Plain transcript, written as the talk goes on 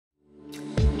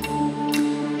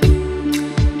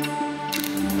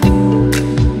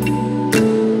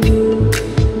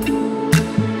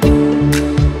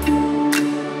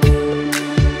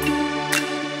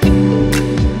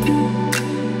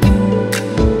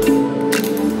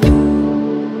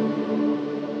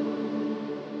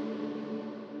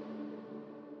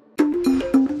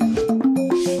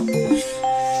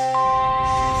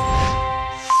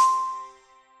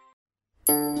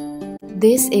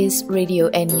This is Radio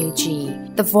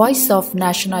NUG, the voice of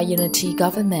National Unity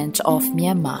Government of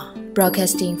Myanmar,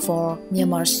 broadcasting for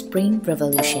Myanmar's Spring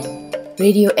Revolution.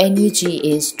 Radio NUG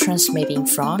is transmitting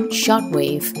from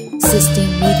shortwave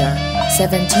 16 meter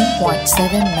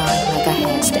 17.79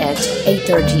 MHz at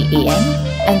 8:30 AM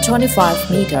and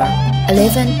 25 meter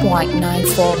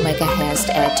 11.94 MHz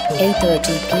at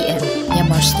 8:30 PM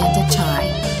Myanmar Standard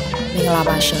Time. မင်္ဂလာ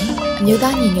ပါရှင်အမျိုး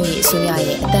သားညီညွတ်ရေးအစိုးရ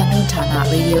ရဲ့အသံလွှင့်ဌာန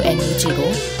Radio NUG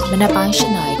ကိုမနက်ပိုင်း၈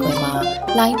နာရီခွဲမှာ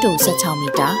လိုင်းတူ16မီ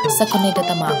တာ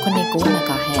 19.89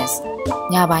 MHz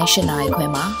ညပိုင်း၈နာရီခွဲ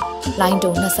မှာလိုင်းတူ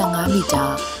25မီတာ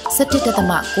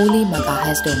17.94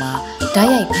 MHz တို့မှာဓာတ်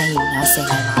ရိုက်ဖမ်းယူနားဆင်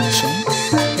နိုင်ပါရှင်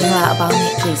မင်္ဂလာအပေါင်း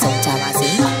နဲ့ပြည့်စုံကြပါစေ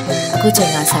အခုချိ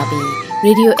န်ကစပြီး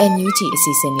Radio NUG အ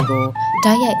စီအစဉ်လေးကို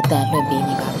ဓာတ်ရိုက်အသံလွှင့်ပေး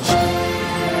နေပါပြီရှင်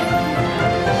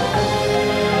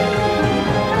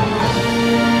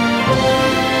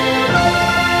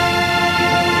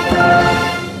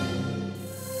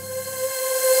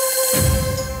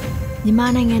မြန်မာ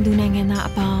နိုင်ငံသူနိုင်ငံသား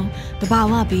အပေါင်းတဘာ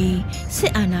ဝပြီးစ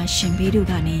စ်အာဏာရှင်ဘေးတို့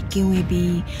ကနေကင်းဝေး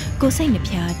ပြီးကိုယ်စိတ်နှ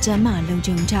ပြကျန်းမာလုံ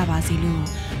ခြုံကြပါစေလို့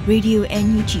Radio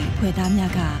NUG ဖွဲ့သား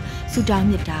များကဆုတောင်း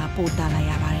မေတ္တာပို့သလာ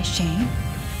ရပါတယ်ရှင်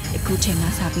။အခုချိန်က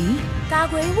စပြီးကာ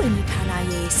ကွယ်ဝင်ကြီးဌာန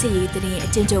ရဲ့စစ်ရေးတရင်အ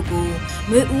ကျဉ်းချုပ်ကို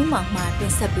မျိုးဦးမှတ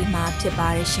င်ဆက်ပေးမှာဖြစ်ပါ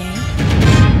တယ်ရှင်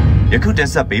။ယခုတင်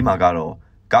ဆက်ပေးမှာကတော့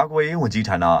ကာကွယ်ရေးဝန်ကြီး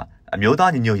ဌာနအမျိုး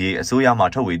သားညီညွတ်ရေးအစိုးရမှ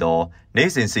ထုတ်ဝေသောနို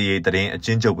င်စဉ်စစ်ရေးတရင်အကျ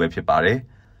ဉ်းချုပ်ပဲဖြစ်ပါတယ်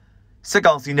။စစ်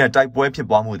ကောင်စီနဲ့တိုက်ပွဲဖြစ်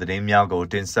ပွားမှုသတင်းများကို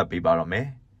တင်ဆက်ပေးပါတော့မယ်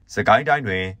။စကိုင်းတိုင်း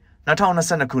တွင်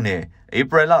2022ခုနှစ်ဧ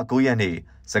ပြီလ9ရက်နေ့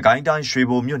စကိုင်းတိုင်းရွှေ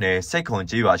ဘိုမြို့နယ်စိတ်ခွန်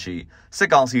ကျေးရွာရှိစစ်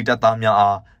ကောင်စီတပ်သားများ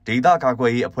အားဒေသကာကွ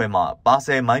ယ်ရေးအဖွဲ့မှပါဆ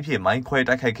ယ်မိုင်းဖြင့်မိုင်းခွဲ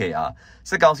တိုက်ခိုက်ခဲ့ရာ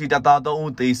စစ်ကောင်စီတပ်သား3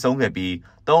ဦးသေဆုံးခဲ့ပြီး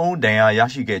3ဦးဒဏ်ရာရ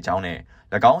ရှိခဲ့ကြောင်းနဲ့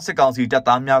၎င်းစစ်ကောင်စီတပ်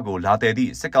သားများကိုလာတဲ့သ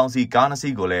ည့်စစ်ကောင်စီကားနှစ်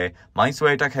စီးကိုလည်းမိုင်း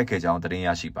ဆွဲတိုက်ခိုက်ခဲ့ကြောင်းသတင်းရ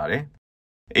ရှိပါတယ်။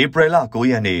ဧပြီလ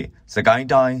9ရက်နေ့စကိုင်း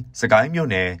တိုင်းစကိုင်းမြို့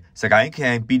နယ်စကိုင်းခ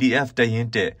ရိုင် PDF တရင်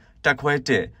တက်ခွဲတ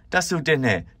က်စု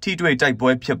နဲ့ထိတွေ့တိုက်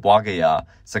ပွဲဖြစ်ပွားခဲ့ရာ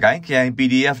စကိုင်းခရိုင်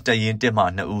PDF တရင်မှ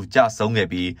2ဦးကြာဆုံးခဲ့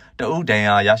ပြီး2ဦးဒဏ်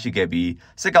ရာရရှိခဲ့ပြီး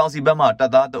စစ်ကောင်စီဘက်မှတ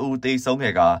ပ်သား2ဦးသေဆုံး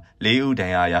ခဲ့က4ဦးဒ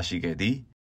ဏ်ရာရရှိခဲ့သည်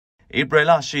ဧပြီ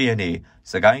လ10ရက်နေ့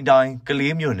စကိုင်းတိုင်းက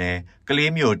လေးမြို့နယ်က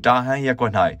လေးမြို့တာဟန်းရပ်ကွ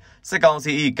က်၌စစ်ကောင်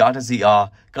စီ၏ကားတစ်စီးအား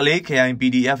ကလေးခရိုင်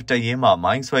PDF တရင်မှ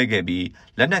မိုင်းဆွဲခဲ့ပြီး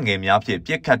လက်နက်ငယ်များဖြင့်ပ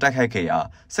စ်ခတ်တိုက်ခိုက်ခဲ့ရာ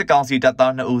စစ်ကောင်စီတပ်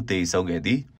သား2ဦးသေဆုံးခဲ့သ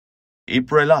ည်ဧ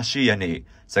ပြီလ10ရက်နေ့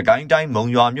စကိုင်းတိုင်းမုံ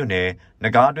ရွာမြို့နယ်န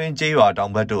ဂါးတွင်ကျေးရွာတော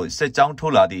င်ဘက်သို့စစ်ကြောင်း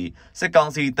ထိုးလာသည့်စစ်ကော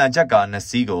င်စီတန်ချက်ကား2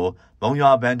စီးကိုမုံ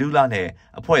ရွာဗန်ဒူးလာနှင့်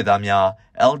အဖွဲ့သားများ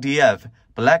LDF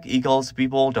Black Eagles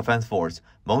People Defense Force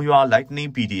မုံရွာ Lightning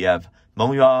PDF မုံ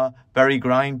ရွာ Berry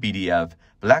Grind PDF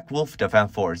Black Wolf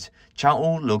Defense Force ချောင်း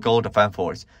ဦး Local Defense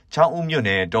Force ချောင်းဦးမြို့န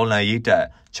ယ်တော်လှန်ရေးတပ်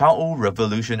ချောင်းဦး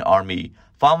Revolution Army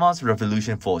Farmers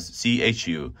Revolution Force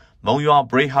CHU မုံရွာ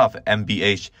Brave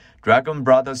MBH Dragon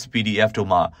Brothers PDF တို့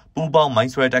မှပူးပေါင်းမို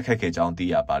င်းဆွဲတိုက်ခိုက်ခဲ့ကြောင်းသိ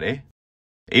ရပါတယ်။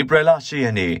ဧပြီလ10ရ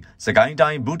က်နေ့စကိုင်း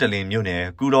တိုင်းဘူးတလင်မြို့နယ်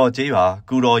ကူတော်ကျေးရွာ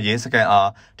ကူတော်ရဲစခန်းအား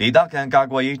ဒေသခံကာ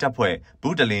ကွယ်ရေးတပ်ဖွဲ့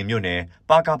ဘူးတလင်မြို့နယ်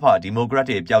ပကဖဒီမိုကရက်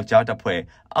တစ်ပျောက်ကြားတပ်ဖွဲ့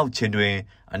အောက်ချင်းတွင်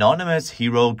Anonymous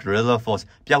Hero Guerrilla Force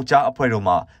ပျောက်ကြားအဖွဲ့တို့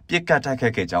မှပစ်ခတ်တိုက်ခို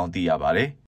က်ခဲ့ကြောင်းသိရပါတယ်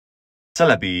။ဆက်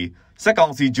လက်ပြီးစက်ကော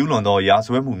င်စီကျူးလွန်သောရာဇ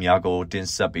ဝတ်မှုများကိုတင်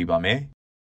ဆက်ပေးပါမယ်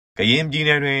။ကရင်ပြည်န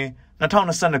ယ်တွင်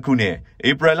2022ခုနှစ်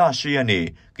ဧပြီလ10ရက်နေ့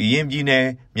ကရင်ပြည်နယ်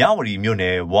မြဝတီမြို့န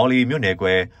ယ်ဝေါ်လီမြို့နယ်ကွ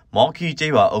ယ်မော်ခီ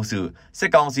ကျေးရွာအုပ်စုစ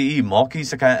စ်ကောင်စီ၏မော်ခီ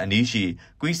စခန်းအနီးရှိ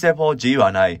ကွီဆဲဖောကျေးရွာ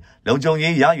၌လုံခြုံ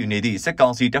ရေးရယူနေသည့်စစ်ကော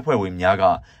င်စီတပ်ဖွဲ့ဝင်များက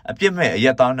အပြစ်မဲ့အရ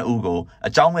က်သား2ဦးကိုအ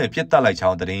ကြောင်းမဲ့ပစ်တက်လိုက်ကြော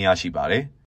င်းသတင်းရရှိပါသည်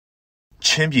။ချ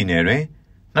င်းပြည်နယ်တွင်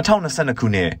2022ခု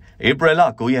နှစ်ဧပြီလ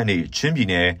9ရက်နေ့ချင်းပြည်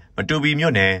နယ်မတူပီ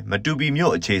မြို့နယ်မတူပီ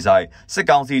မြို့အခြေဆိုင်စစ်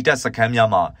ကောင်စီတပ်စခန်းများ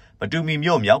မှမတူပီ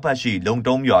မြို့မြောက်ဘက်ရှိလုံ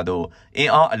တုံးရွာသို့အင်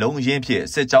အားအလုံးအရင်းဖြင့်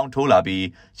စစ်ကြောင်းထိုးလာပြီး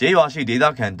ရဲရွာရှိဒေသ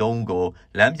ခံ3ဦးကို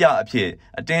လမ်းပြအဖြစ်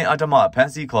အတင်းအဓမ္မဖ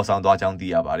မ်းဆီးခေါ်ဆောင်သွားကြောင်းသိ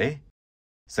ရပါသည်။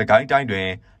စကိုင်းတိုင်းတွင်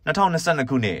2022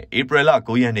ခုနှစ်ဧပြီလ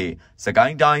9ရက်နေ့စကို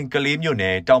င်းတိုင်းကလေးမြို့န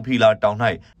ယ်တောင်ဖီလာတောင်၌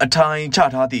အထိုင်ချ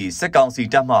ထားသည့်စစ်ကောင်စီ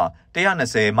တပ်မှ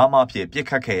120မမဖြင့်ပစ်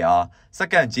ခတ်ခဲ့ရာစက္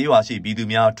ကန့်ကျေးရွာရှိပြည်သူ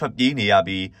များထွက်ပြေးနေရ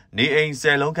ပြီးနေအိမ်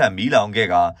10လုံးခန့်မီးလောင်ခဲ့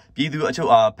ကပြည်သူအ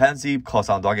ချို့အားဖမ်းဆီးခေါ်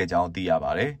ဆောင်သွားခဲ့ကြောင်းသိရ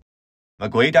ပါသည်။မ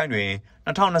ကွေးတိုင်းတွင်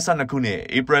2022ခုနှစ်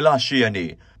ဧပြီလ10ရက်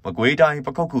နေ့မကွေးတိုင်းပ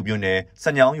ခုတ်ကူမြို့နယ်စ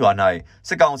ညောင်းရွာ၌စ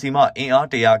စ်ကောင်စီမှအင်အား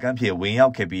100ခန့်ဖြင့်ဝင်ရော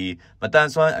က်ခဲ့ပြီးမတန်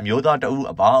ဆွမ်းအမျိုးသား2ဦး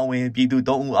အပါအဝင်ပြည်သူ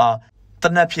3ဦးအားတ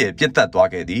နက်ဖြင့်ပစ်တက်သွား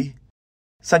ခဲ့သည်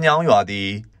။စညောင်းရွာသည်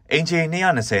အင်ဂျီ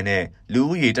220နဲ့လူ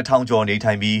ဦးရေ1000ကျော်နေ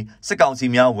ထိုင်ပြီးစစ်ကောင်စီ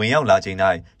များဝင်ရောက်လာချိန်၌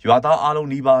ရွာသားအလုံး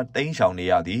နီးပါးတိမ်းရှောင်နေ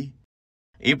ရသည်။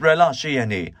ဧပြီလ10ရက်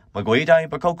နေ့မကွေးတိုင်း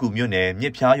ပခုတ်ကူမြို့နယ်မြ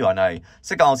စ်ဖျားရွာ၌စ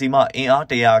စ်ကောင်စီမှအင်အား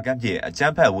100ခန့်ဖြင့်အကြ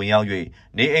မ်းဖက်ဝင်ရောက်၍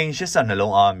နေအိမ်82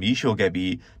လုံးအားမီးရှို့ခဲ့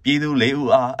ပြီးပြည်သူ4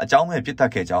ဦးအားအကြောင်းမဲ့ပစ်တ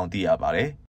က်ခဲ့ကြောင်းသိရပါသည်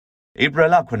ဧပြီ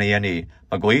လ9ရက်နေ့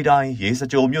မကွေးတိုင်းရေစ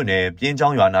ကြိုမြို့နယ်ပြင်းချော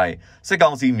င်းရွာ၌စစ်ကော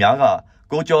င်စီများက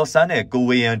ကိုကျော်စန်းနဲ့ကို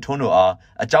ဝေယံထွန်းတို့အား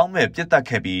အကြောင်းမဲ့ပြစ်တက်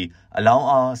ခဲ့ပြီးအလောင်း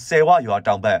အား10ဝရွာ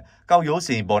တောင်ဘက်ကောက်ရိုးစ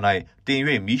င်ပေါ်၌တင်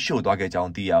၍မီးရှို့သွားခဲ့ကြော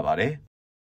င်းသိရပါတယ်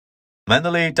။မန္တ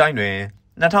လေးတိုင်းတွင်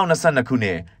2022ခုနှ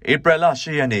စ်ဧပြီလ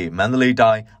10ရက်နေ့မန္တလေး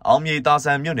တိုင်းအောင်မြေသာဆ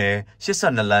န်မြို့နယ်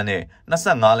82လမ်းနဲ့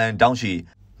25လမ်းတောင်းရှိ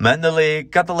မန္တလေး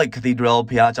Catholic Cathedral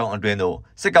ဘုရားကျောင်းအတွင်းသို့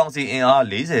စစ်ကောင်စီအင်အား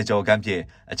40ကျော်ခန့်ဖြင့်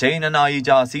အချိန်2နာရီ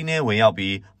ကြာစီးနှင်းဝင်ရောက်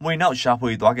ပြီးမှွေနှောက်ရှာ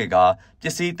ဖွေသွားခဲ့ကာပ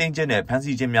စ္စည်းသိမ်းခြင်းနဲ့ဖမ်း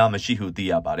ဆီးခြင်းများမရှိဟုသိ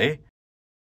ရပါတယ်။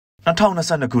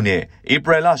2022ခုနှစ်ဧ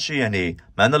ပြီလ10ရက်နေ့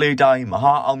မန္တလေးတိုင်းမ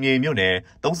ဟာအောင်မြေမြို့နယ်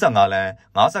35လမ်း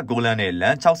59လမ်းနဲ့လ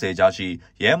မ်း60ကြားရှိ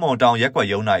ရဲမွန်တောင်ရက်ကွက်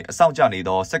ရုံး၌အဆောင်ကျနေ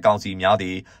သောစစ်ကောင်စီများသ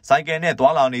ည်စိုက်ကယ်နှင့်တွာ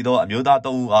လာနေသောအမျိုးသား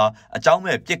3ဦးအားအကြောင်း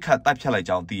မဲ့ပစ်ခတ်တပ်ဖြတ်လိုက်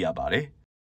ကြောင်းသိရပါတယ်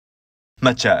။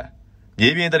မှတ်ချက်မြေ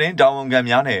ပြင်သတင်းတာဝန်ခံ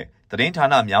များနဲ့သတင်းဌာ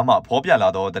နများမှဖော်ပြလာ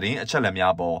သောသတင်းအချက်အလက်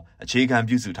များပေါ်အခြေခံ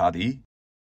ပြုစုထားသည်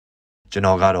ကျွန်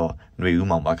တော်ကတော့ຫນွေဦး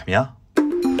မောင်ပါခင်ဗျာ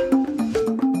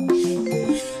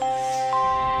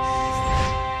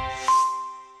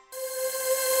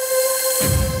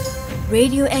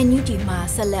RadioNUG မှာ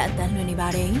ဆက်လက်အသံလွှင့်နေပါ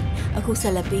တယ်။အခုဆ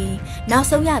က်လက်ပြီးနောက်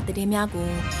ဆုံးရသတင်းများကို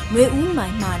ຫນွေဦးမို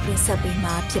င်မှတင်ဆက်ပေး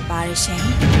မှာဖြစ်ပါတယ်ရှင်။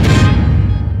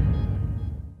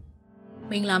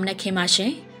မင်္ဂလာမနက်ခင်းပါရှ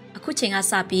င်။အခုချိန်က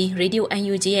စပြီး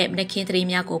RadioNUG ရဲ့မနက်ခင်းသတင်း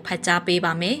များကိုဖတ်ကြားပေး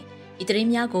ပါမယ်။ဒီသတင်း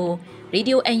များကို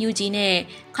RadioNUG နဲ့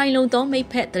ခိုင်လုံသောမိတ်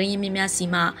ဖက်သတင်းရင်းမြစ်များစီ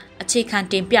မှအခြေခံ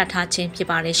တင်ပြထားခြင်းဖြစ်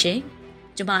ပါတယ်ရှင်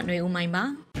။ကျွန်မຫນွေဦးမိုင်ပါ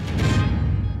။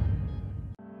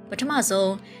ပထမ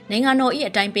ဆုံးနိုင်ငံတော်၏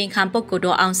အတိုင်ပင်ခံပုဂ္ဂိုလ်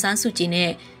တော်အောင်ဆန်းစုကြည်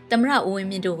နဲ့သမ္မတဦးဝင်း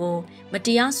မြင့်တို့ကိုမတ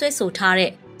ရားဆွဲဆိုထား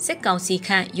တဲ့စစ်ကောင်စီခ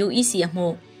န့် UEC အမှု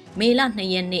မေလ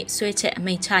2ရက်နေ့ဆွဲချက်အ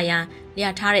မိန့်ချရန်လျာ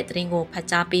ထားတဲ့သတင်းကိုဖတ်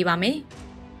ကြားပေးပါမယ်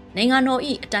။နိုင်ငံတော်၏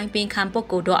အတိုင်ပင်ခံပုဂ္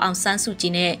ဂိုလ်တော်အောင်ဆန်းစုကြ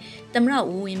ည်နဲ့သမ္မတ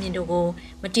ဦးဝင်းမြင့်တို့ကို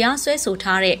မတရားဆွဲဆို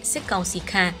ထားတဲ့စစ်ကောင်စီ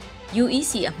ခန့်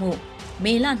UEC အမှု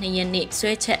မေလ2ရက်နေ့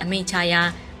ဆွဲချက်အမိန့်ချရန်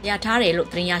လျာထားတယ်လို့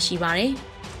သတင်းရရှိပါရယ်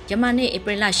။ယမန်နေ့ဧ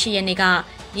ပြီလ10ရက်နေ့က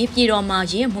နေပြည်တော်မှာ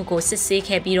ရင်းမှုကိုစစ်ဆေး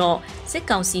ခဲ့ပြီးတော့စစ်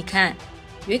ကောင်စီခန့်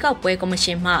ရွေးကောက်ပွဲကော်မရှ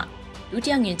င်မှဒု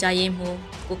တိယညွှန်ကြားရေးမှူး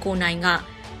ကိုနိုင်က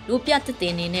လူပြတက်တ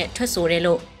င်နေနဲ့ထွက်ဆိုတယ်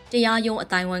လို့တရားရုံးအ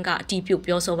တိုင်းဝန်းကအတည်ပြု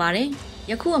ပြောဆိုပါတယ်။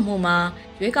ယခုအမှုမှာ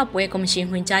ရွေးကောက်ပွဲကော်မရှင်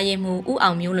ညွှန်ကြားရေးမှူးဦး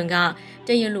အောင်မျိုးလွင်ကတ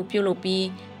ရားလိုပြုလုပ်ပြီး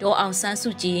ဒေါ်အောင်ဆန်းစု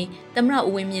ကြည်သမ္မတ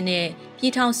ဦးဝင်းမြင့်နဲ့ပြ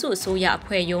ည်ထောင်စုအစိုးရအ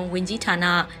ဖွဲ့ရုံးဝန်ကြီးဌာန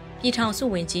ပြည်ထောင်စု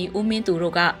ဝန်ကြီးဦးမင်းသူ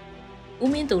တို့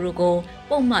ကို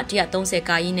ပုံမှန်130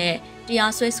ကာကြီးနဲ့တ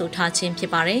ရားစွဲဆိုထားခြင်းဖြ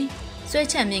စ်ပါတယ်။စွဲ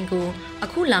ချက်မြင့်ကိုအ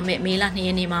ခုလာမယ့်မေလ2ရ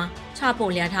က်နေ့မှာချ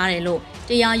ဖို့လျာထားတယ်လို့တ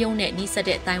ရားရုံးနဲ့နှိစက်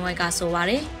တဲ့အတိုင်းဝိုင်းကဆိုပါ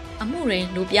တယ်။အမှုတွင်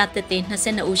လူပြသက်သေ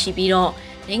22ဦးရှိပြီးတော့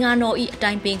နိုင်ငံတော်၏အ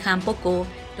တိုင်ပင်ခံပုဂ္ဂိုလ်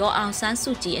ဒေါ်အောင်ဆန်း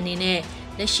စုကြည်အနေနဲ့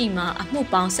လက်ရှိမှာအမှု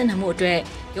ပေါင်း12မှုအတွက်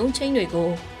ရုံးချင်းတွေကို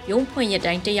ရုံးဖွင့်ရက်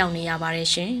တိုင်းတက်ရောက်နေရပါတယ်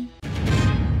ရှင်။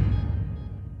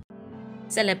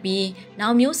ဆက်လက်ပြီးနော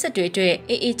က်မျိုးဆက်တွေအတွက်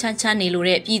အေးအေးချမ်းချမ်းနေလို့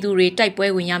တဲ့ပြည်သူတွေတိုက်ပွဲ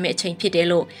ဝင်ရမယ့်အချိန်ဖြစ်တယ်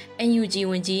လို့ NUG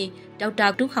ဝန်ကြီးဒေါက်တာ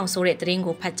တူးခေါင်ဆိုတဲ့သတင်း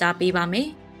ကိုဖတ်ကြားပေးပါမယ်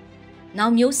။နော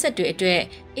က်မျိုးဆက်တွေအတွက်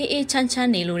အေးအေးချမ်းချမ်း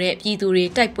နေလို့တဲ့ပြည်သူတွေ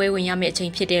တိုက်ပွဲဝင်ရမယ့်အချိ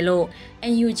န်ဖြစ်တယ်လို့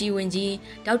NUG ဝန်ကြီး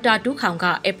ဒေါက်တာတူးခေါင်က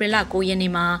ဧပြီလ9ရက်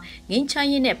နေ့မှာငင်းချမ်း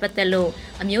ရေးနဲ့ပတ်သက်လို့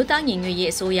အမျိုးသားညီညွတ်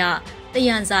ရေးအစိုးရတယ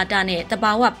န်ဇာတာနဲ့တ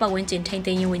ဘာဝပတ်ဝန်းကျင်ထိန်း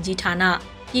သိမ်းရေးဝန်ကြီးဌာန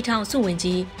ပြည်ထောင်စုဝန်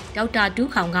ကြီးဒေါက်တာတူး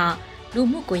ခေါင်ကလူ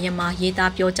မှုကွန်ရက်မှာရေး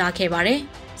သားပြောကြားခဲ့ပါတယ်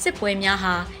။စစ်ပွဲများ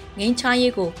ဟာငင်းချ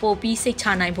ရေးကိုပို့ပြီးစိတ်ချ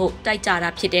နိုင်ဖို့တိုက်ကြတာ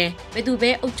ဖြစ်တယ်။ဘယ်သူ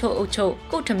ပဲအုပ်ချုပ်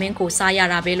ကို့ထမင်းကိုစားရ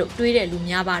တာပဲလို့တွေးတဲ့လူ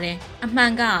များပါတယ်။အမှ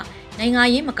န်ကနိုင်ငံ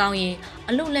ရေးမကောင်းရင်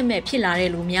အလုလက်မဲ့ဖြစ်လာတဲ့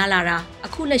လူများလာတာအ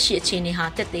ခုလက်ရှိအခြေအနေဟာ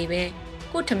တက်သေးပဲ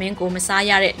။ကို့ထမင်းကိုမစား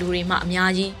ရတဲ့လူတွေမှအ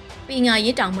များကြီးပညာ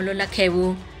ရေးတောင်မလွတ်လပ်ခဲ့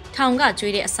ဘူး။ထောင်က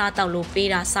ကျွေးတဲ့အစားတောက်လို့ပေး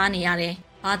တာစားနေရတယ်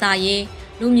။ဘာသာရေး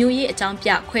လူမျိုးရေးအကြောင်းပြ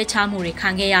ခွဲခြားမှုတွေခံ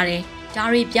ခဲ့ရတယ်။ဒါ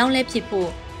တွေပြောင်းလဲဖြစ်ဖို့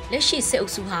လက်ရှိစစ်အု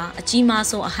ပ်စုဟာအကြီးမား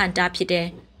ဆုံးအဟန့်တားဖြစ်တယ်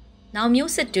။နောက်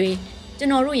မျိုးစစ်တွေကျွ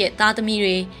န်တော်တို့ရဲ့သားသမီး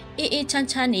တွေအေးအေးချမ်း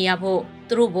ချမ်းနေရဖို့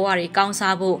သူတို့ဘဝတွေကောင်း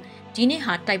စားဖို့ဒီနေ့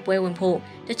ဟာတိုက်ပွဲဝင်ဖို့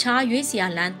တခြားရွေးစရာ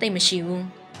လမ်းသိမ့်မရှိဘူး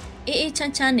။အေးအေးချ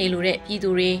မ်းချမ်းနေလို့တဲ့ပြည်သူ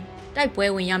တွေတိုက်ပွဲ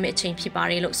ဝင်ရမယ့်အချိန်ဖြစ်ပါ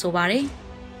တယ်လို့ဆိုပါတယ်။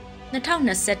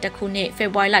2021ခုနှစ်ဖေ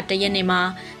ဖော်ဝါရီလ1ရက်နေ့မှာ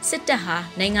စစ်တပ်ဟာ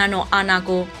နိုင်ငံတော်အာဏာ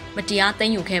ကိုမတရားသိ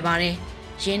မ်းယူခဲ့ပါတယ်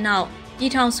။ရင်းနောက်ပြ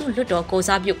ည်ထောင်စုလွှတ်တော်ကို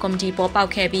စားပြုကော်မတီပေါ်ပေါ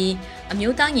က်ခဲ့ပြီးအ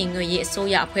မျိုးသားညီညွတ်ရေးအစိုး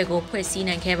ရအဖွဲ့ကိုဖွဲ့စည်း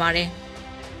နိုင်ခဲ့ပါတယ်။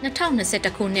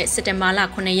2021ခုနှစ်စက်တင်ဘာလ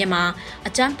9ရက်မှာ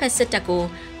အကြမ်းဖက်စစ်တပ်ကို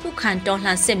ခုခံတော်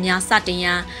လှန်စစ်များစတင်ရ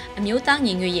န်အမျိုးသား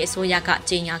ညီညွတ်ရေးအစိုးရက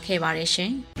ကြေညာခဲ့ပါတယ်ရှ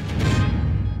င်။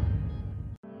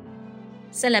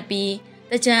ဆက်လက်ပြီး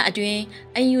တကြံအတွင်း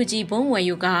NUG ဘုံဝယ်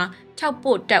ယူကထောက်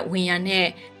ပို့တက်ဝင်ရန်နဲ့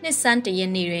နှစ်စန်းတရ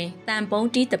က်နေ့တွင်တန်ပုံး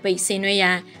တီးတပိတ်ဆင်နွှဲရ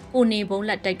န်ကိုနေဘုံလ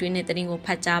က်တိုက်တွင်တဲ့တင်ကိုဖ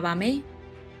တ်ကြားပါမယ်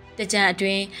။တကြံအတွ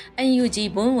င်း NUG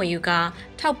ဘုံဝယ်ယူက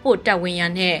ထောက်ပို့တက်ဝင်ရ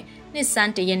န်နဲ့နှစ်စ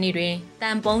န်းတရက်နေ့တွင်တ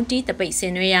န်ပုံးတီးတပိတ်ဆ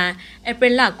င်နွှဲရန်ဧပြီ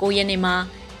လ9ရက်နေ့မှာ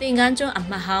င်ကန်းကျွန်းအ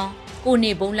မှတ်ဟောင်းကို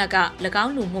နေဘုံလက်က၎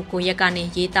င်းလူမှုကိုရက်ကနေ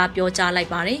ရေးသားပြောကြားလိုက်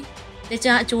ပါတယ်။တကြ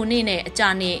အကျိုးနေ့နဲ့အကြ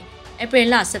နေ့ဧပြီ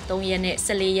လ23ရက်နဲ့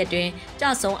14ရက်တွင်ကြ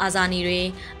ဆုံအာဇာနည်တွေ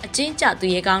အကျဉ်းကျသူ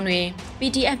ရဲကောင်းတွေ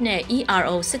PDF နဲ့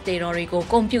ERO စစ်တေတော်တွေကို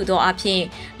ဂုဏ်ပြုသောအဖြစ်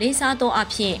လေးစားသောအ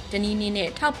ဖြစ်တနည်းနည်းနဲ့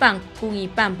ထောက်ပံ့ကူညီ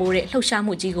ပံ့ပိုးတဲ့လှုပ်ရှား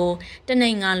မှုကြီးကိုတ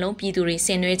နိုင်ငံလုံးပြည်သူတွေဆ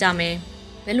င်နွှဲကြမယ်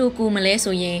။ဘယ်လိုကူမလဲ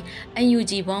ဆိုရင်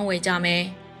NUG ဘွန်းဝယ်ကြမယ်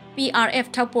။ PRF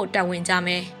ထောက်ဖို့တက်ဝင်ကြမ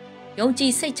ယ်။ယုံကြ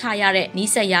ည်စိတ်ချရတဲ့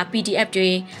နီးစပ်ရာ PDF တွေ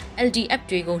LDF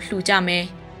တွေကိုလှူကြမယ်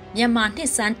။မြန်မာနှ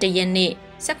စ်စန်းတရက်နေ့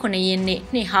18ရက်နေ့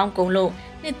နှစ်ဟောင်းကုန်လို့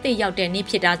နှစ်သိရောက်တဲ့နေ့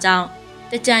ဖြစ်တာကြောင့်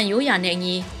တကြံရိုးရာနဲ့အ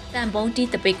ညီတန်ပုံးတီး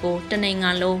တပိတ်ကိုတနိုင်ငံ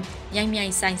လုံးမြိုင်မြို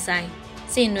င်ဆိုင်ဆိုင်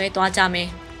ဆင်နွှဲသွားကြမယ်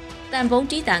။တန်ပုံး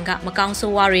တီးတန်ကမကောင်း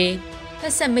ဆိုးဝါးတွေဖ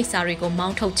က်ဆက်မိတ်စာတွေကိုမော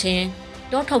င်းထုတ်ခြင်း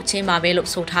တောထုတ်ခြင်းပါပဲလို့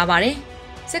ဆိုထားပါတယ်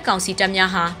။စစ်ကောင်စီတပ်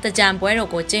များဟာတကြံပွဲ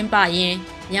တော်ကိုကျင်းပရင်း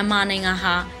မြန်မာနိုင်ငံ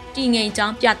ဟာတည်ငြိမ်ကြော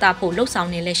င်းပြသဖို့လှုံ့ဆော်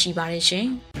နေလက်ရှိပါတယ်ရှင်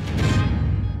။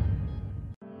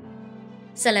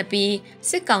ဆက်လက်ပြီး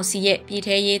စစ်ကောင်စီရဲ့ပြည်ထ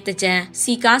ရေးတကြံ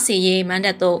စီကားစီရေးမန္တ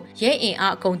တို့ရဲအင်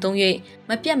အားအကုန်သုံး၍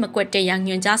မပြတ်မကွက်တဲ့ရ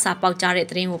ညွှန်ကြားစာပေါက်ကြားတဲ့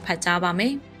သတင်းကိုဖတ်ကြားပါမ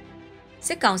ယ်။စ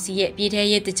စ်ကောင်စီရဲ့ပြည်ထ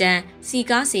ရေးတကြံစီ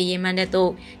ကားစီရေးမန္တ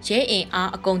တို့ရဲအင်အား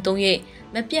အကုန်သုံး၍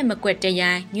မပြတ်မကွက်တဲ့ရ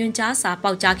ညွှန်ကြားစာ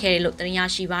ပေါက်ကြားခဲ့တယ်လို့သတင်းရ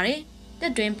ရှိပါရယ်။တ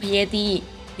ပ်တွင်ဖရဲသည့်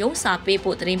ရုံးစာပေး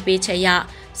ဖို့သတင်းပေးချက်ရ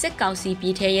စစ်ကောင်စီပြ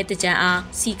ည်ထရေးတကြံအား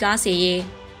စီကားစီရေး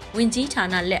ဝင်ကြီးဌာ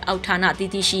နလက်အောက်ဌာနတ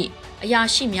ည်တည်ရှိအရာ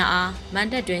ရှိများအားမန္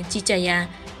တတွင်ကြီးကြပ်ရန်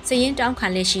စရင်တောင်းခံ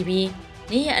လက်ရှိပြီး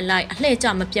နေ့ရက်အလိုက်အလှည့်ကျ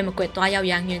မပြတ်မကွက်သွားရောက်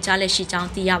ရန်ညွှန်ကြားလက်ရှိကြောင်း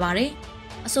သိရပါဗျ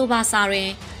။အဆိုပါစာတွင်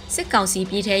စစ်ကောင်စီ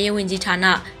ပြည်ထရေးဝန်ကြီးဌာန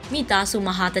မိသားစုမ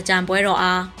ဟာတကြံပွဲတော်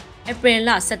အားဧပြီလ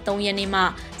23ရက်နေ့မှ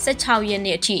16ရက်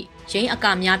နေ့အထိရင်းအက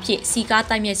များဖြင့်စီကား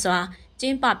တိုက်မြစ်စွာကျ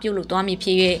င်းပပြုလုပ်သွားမည်ဖြ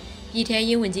စ်၍ပြည်ထ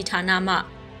ရေးဝန်ကြီးဌာနမှ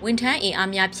ဝန်ထမ်းအင်အား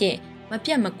များဖြင့်မပြ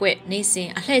တ်မကွက်နေစဉ်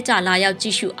အလှည့်ကျလာရောက်ကြ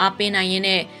ည့်ရှုအားပေးနိုင်ရင်း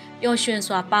နဲ့ပျော်ရွှင်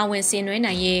စွာပါဝင်ဆင်နွှဲ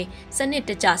နိုင်ရေးစနစ်တ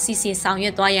ကျစီစဉ်ဆောင်ရွ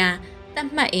က်သွားရန်တတ်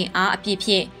မှတ်အင်အားအပြည့်ဖြ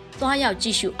င့်သွားရောက်ကြ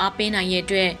ည့်ရှုအားပေးနိုင်ရဲ့အ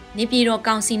တွက်နေပြည်တော်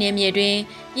ကောင်စီနယ်မြေတွင်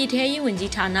ပြည်ထရေးဝန်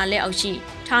ကြီးဌာနလက်အောက်ရှိ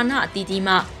ဌာနအသီးသီး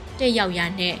မှတက်ရောက်ရ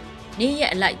န်နှင့်နေ့ရ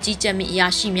က်အလိုက်ကြီးကြပ်မိအရာ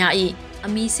ရှိများ၏အ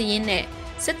မည်စရင်းနှင့်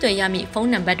ဆက်သွယ်ရမည့်ဖု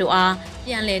န်းနံပါတ်တို့အား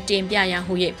ပြန်လည်တင်ပြရန်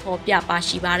ဟု၍ဖော်ပြပါ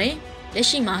ရှိပါသည်။လက်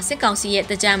ရှိမှာစစ်ကောင်စီရဲ့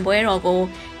တကြံပွဲတော်ကို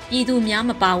ပြည်သူများ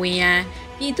မပါဝင်ရန်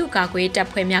ပြည်သူ့ကာကွယ်တပ်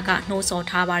ဖွဲ့များကနှိုးဆော်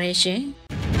ထားပါတယ်ရှင်။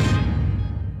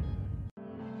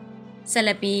ဆက်လ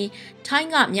က်ပြီးထိုင်း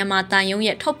ကမြန်မာတန်ယုံ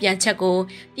ရဲ့ထုတ်ပြန်ချက်ကို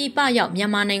ပြည်ပရောက်မြ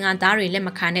န်မာနိုင်ငံသားတွေလက်မ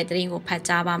ခံတဲ့သတင်းကိုဖတ်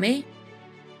ကြားပါမယ်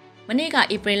။မနေ့က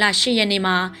ဧပြီလ10ရက်နေ့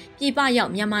မှာပြည်ပရော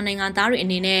က်မြန်မာနိုင်ငံသားတွေအ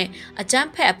နေနဲ့အကြမ်း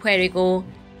ဖက်အဖွဲ့တွေကို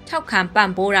ထောက်ခံပံ့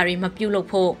ပိုးတာတွေမပြုလုပ်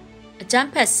ဖို့အကြမ်း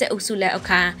ဖက်စစ်အုပ်စုလက်အောက်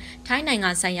ခံထိုင်းနိုင်ငံ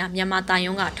ဆိုင်ရာမြန်မာတန်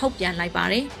ယုံကထုတ်ပြန်လိုက်ပါ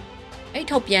တယ်။အဲ့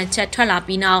ထုတ်ပြန်ချက်ထွက်လာ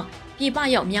ပြီးနောက်ပြည်ပ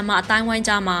ရောက်မြန်မာအတိုင်းဝိုင်း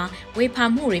ကြားမှာဝေဖ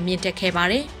န်မှုတွေမြင့်တက်ခဲ့ပါ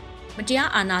တယ်။မတရား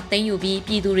အာဏာသိမ်းယူပြီး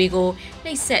ပြည်သူတွေကို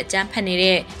နှိပ်စက်အကြမ်းဖက်နေ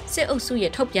တဲ့စစ်အုပ်စု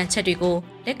ရဲ့ထုတ်ပြန်ချက်တွေကို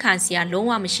လက်ခံစရာလုံး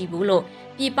ဝမရှိဘူးလို့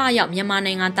ပြည်ပရောက်မြန်မာ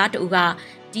နိုင်ငံသားတဦးက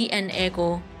DNA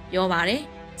ကိုပြောပါတယ်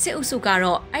။စစ်အုပ်စုက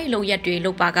တော့အဲ့လိုရက်တွေ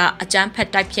လုပ်ပါကအကြမ်းဖက်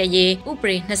တိုက်ဖျက်ရေးဥပ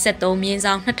ဒေ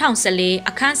23/2014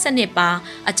အခန်း7ပါ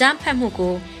အကြမ်းဖက်မှု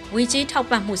ကိုဝေကြီးထောက်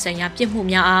ပံ့မှုဆိုင်ရာပြစ်မှု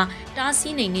များအားတား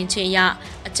ဆီးနိုင်ခြင်းအရ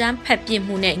အကြမ်းဖက်ပြစ်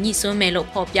မှုနဲ့ညှိစွန်းမယ်လို့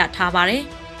ဖော်ပြထားပါတယ်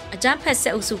။အကြမ်းဖက်စ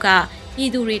စ်အုပ်စုကပြည်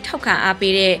သူတွေထောက်ခံအား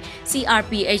ပေးတဲ့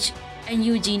CRPH,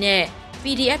 NUG နဲ့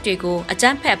PDF တွေကိုအကြ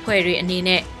မ်းဖက်အဖွဲ့တွေအနေ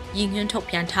နဲ့ရည်ညွှန်းထုတ်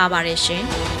ပြန်ထားပါတယ်ရှင်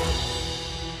။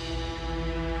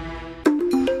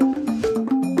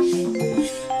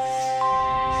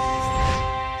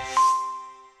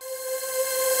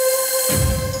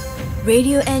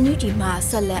 RadioNUG မှာ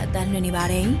ဆက်လက်အသံလွှင့်နေပါ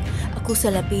တယ်။အခုဆ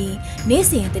က်လက်ပြီးနေ့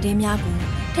စဉ်သတင်းများကို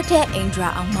ထက်ထက်အင်ဒရာ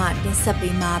အောင်မှတင်ဆက်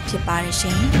ပေးမှာဖြစ်ပါတယ်ရှ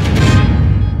င်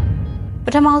။ပ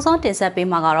ထမဆုံးတင်ဆက်ပေး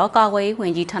မှာကတော့ကာကွယ်ရေးဝ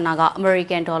န်ကြီးဌာနကအမေရိ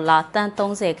ကန်ဒေါ်လာတန်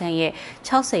30ခန့်ရဲ့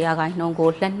60ရာခိုင်နှုန်းကို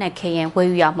လက်နက်ခဲယံဝယ်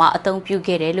ယူရမှာအသုံးပြု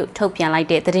ခဲ့တယ်လို့ထုတ်ပြန်လိုက်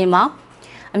တဲ့သတင်းမှာ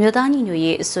အမျိုးသားညီညွတ်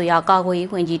ရေးအစိုးရကာကွယ်ရေး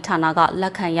ဝန်ကြီးဌာနကလ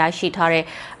က်ခံရရှိထားတဲ့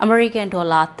အမေရိကန်ဒေါ်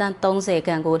လာတန်30ခ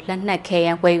န့်ကိုလက်နက်ခဲ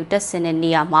ယံဝယ်ယူတပ်ဆင်တဲ့နေ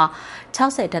ရာမှာ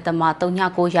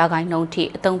60.39ရာခိုင်နှုန်းထိ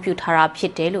အသုံးပြုထားတာဖြ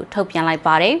စ်တယ်လို့ထုတ်ပြန်လိုက်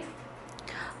ပါတယ်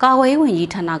။ကာကွယ်ရေးဝန်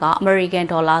ကြီးဌာနကအမေရိကန်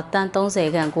ဒေါ်လာတန်30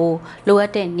ခန့်ကိုလိုအ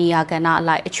ပ်တဲ့နေရာကဏ္ဍအ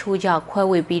လိုက်အချိုးကျခွဲ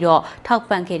ဝေပြီးတော့ထောက်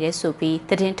ပံ့ခဲ့တဲ့ဆိုပြီး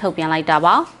သတင်းထုတ်ပြန်လိုက်တာ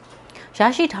ပါ။ရ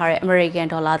ရှိထားတဲ့အမေရိကန်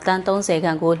ဒေါ်လာတန်30ခ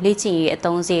န့်ကိုလေ့ကျင့်ရေးအ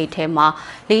သုံးစရိတ်ထဲမှာ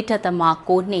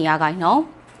4.92ရာခိုင်နှုန်း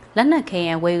လက်နက်ခဲ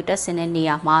ယံဝယ်ယူတပ်ဆင်တဲ့နေ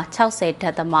ရာမှာ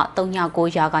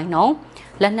60.39ရာခိုင်နှုန်း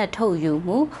လက်နက်ထုတ်ယူ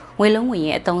မှုငွေလုံးဝင်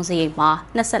ရဲ့အသုံးစရိတ်မှာ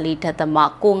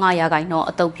24.95ရာခိုင်နှုန်း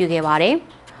အသုံးပြုခဲ့ပါတယ်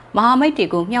။မဟာမိတ်တွေ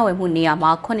ကိုမျှဝေမှုနေရာ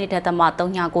မှာ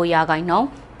9.39ရာခိုင်နှုန်း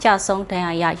ကျဆုံးဒဏ်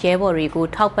ရာရရဲဘော်တွေကို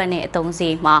ထောက်ပံ့တဲ့အသုံးစ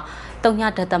ရိတ်မှာ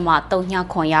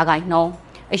3.39ရာခိုင်နှုန်း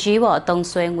အရေးပေါ်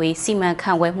အသုံးဆွဲငွေစီမံခ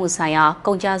န့်ခွဲမှုဆိုင်ရာကု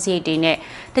န်ကျစရိတ်တွေ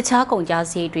နဲ့တခြားကုန်ကျ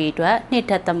စရိတ်တွေအတွက်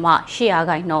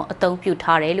2.8%အသုံးပြု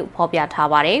ထားတယ်လို့ဖော်ပြ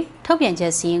ထားပါတယ်။ထုတ်ပြန်ချ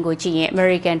က်စီးရင်ကိုကြည့်ရင်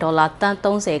American Dollar တန်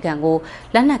30ခန့်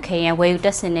ကိုလက်နက်ခဲယံဝယ်ယူ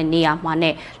တပ်ဆင်တဲ့နေရာမှာ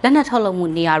နဲ့လက်နက်ထုတ်လုပ်မှု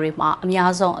နေရာတွေမှာ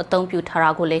အများဆုံးအသုံးပြုထားတာ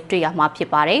ကိုလည်းတွေ့ရ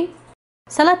မှာဖြစ်ပါတယ်။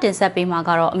ဆက်လက်တင်ဆက်ပေးမှာ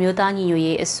ကတော့အမျိုးသားညီညွတ်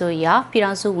ရေးအစိုး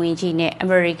ရပြည်ထောင်စုဝန်ကြီးနဲ့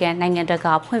American နိုင်ငံတ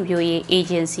ကာဖွံ့ဖြိုးရေး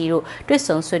Agency တို့တွေ့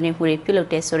ဆုံဆွေးနွေးမှုတွေပြုလုပ်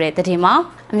တဲ့ဆိုတဲ့သတင်း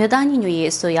မှာအမျိုးသားညီညွတ်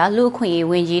ရေးအစိုးရလူ့အခွင့်အရေး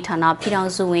ဝန်ကြီးဌာနပြည်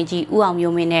ထောင်စုဝန်ကြီးဦး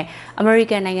အောင်မျိုးမင်းနဲ့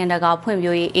American နိုင်ငံတကာဖွံ့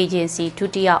ဖြိုးရေး Agency ဒု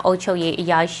တိယအုပ်ချုပ်ရေးအ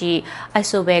ရာရှိ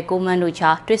Isobel Colemanတို့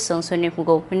ကြားတွေ့ဆုံဆွေးနွေးမှု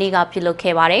ကိုမနေ့က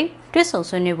ပြုလုပ်ခဲ့ပါတယ်။တွေ့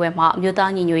ဆုံဆွေးနွေးပွဲမှာအ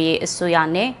မျိုးသားညီညွတ်ရေးအစိုး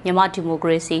ရနဲ့မြန်မာဒီမိုက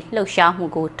ရေစီလှုပ်ရှားမှု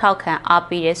ကိုထောက်ခံ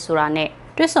အားပေးတဲ့ဆိုတာ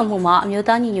နဲ့တွေ့ဆုံမှုမှာအမျိုး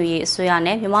သားညီညွတ်ရေးအစိုးရ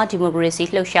နဲ့မြန်မာဒီမို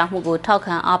ကရေစီလှုပ်ရှားမှုကို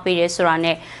ထောက်ခံအားပေးတဲ့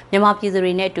ဆိုတာနဲ့မြန်မာပြည်သူ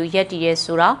တွေနဲ့အတူရပ်တည်တဲ့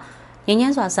ဆိုတာငြိ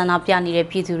မ်းချမ်းစွာဆန္ဒပြနေတဲ့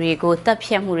ပြည်သူတွေကို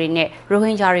တပ်ဖြတ်မှုတွေနဲ့ရိုဟ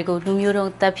င်ဂျာတွေကိုလူမျိုး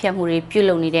တုံးတပ်ဖြတ်မှုတွေပြု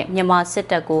လုပ်နေတဲ့မြန်မာစစ်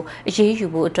တပ်ကိုအရေးယူ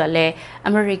ဖို့အတွက်လည်း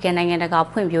American နိုင်ငံတကာ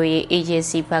ဖွံ့ဖြိုးရေး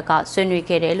Agency ဘက်ကဆွေးနွေး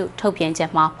ခဲ့တယ်လို့ထုတ်ပြန်ချက်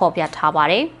မှာဖော်ပြထားပါ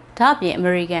တယ်။ဒါ့အပြင်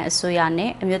American အစိုးရ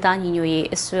နဲ့အမျိုးသားညီညွတ်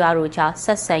ရေးအစိုးရတို့ကြားဆ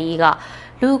က်ဆံရေးက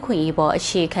လူ့အခွင့်အရေးပေါ်အ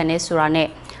ခြေခံနေဆိုတာ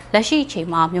နဲ့လက်ရှိအ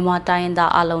ချိန်မှာမြန်မာတိုင်းရင်း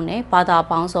သားအလုံး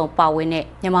နဲ့ဘာသာပေါင်းစုံပါဝင်တဲ့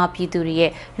မြန်မာပြည်သူ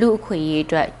တွေရဲ့လူ့အခွင့်အရေးအ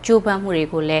တွက်ကြိုးပမ်းမှု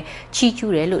တွေကိုလည်းချီး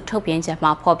ကျူး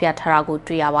တယ်လို့ထုတ်ပြန်ချက်မှာဖော်ပြထားတာကို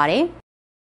တွေ့ရပါတယ်။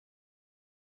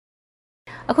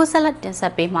အခုဆက်လက်တင်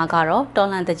ဆက်ပေးမှာကတော့တော်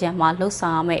လန်တကြံမှာလှုပ်ဆော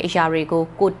င်ရမယ့်အရာတွေကို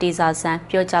ကိုတေစာဆ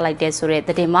န်းပြောကြားလိုက်တဲ့ဆို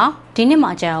တဲ့သတင်း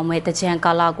မှာဒီနှစ်မှာကြာအောင်မဲ့တ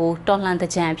ကြံကာလကိုတော်လန်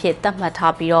တကြံအဖြစ်သတ်မှတ်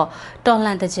ထားပြီးတော့တော်လ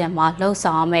န်တကြံမှာလှုပ်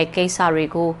ဆောင်ရမယ့်ကိစ္စတွေ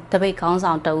ကိုတပိတ်ခေါင်း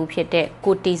ဆောင်တဦးဖြစ်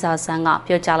တဲ့ကိုတေစာဆန်း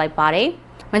ကပြောကြားလိုက်ပါတယ်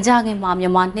။မကြခင်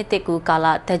မှာမြန်မာနှစ်တစ်ကူကာ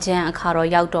လတကြံအခါတော့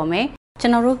ရောက်တော့မယ်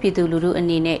ကျွန်တော်တို့ပြည်သူလူထုအ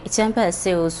နေနဲ့အကျန်းဖက်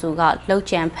စေအိုစုက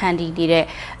လှုပ်ကြံဖန်တီးနေ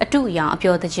တဲ့အတုအယောင်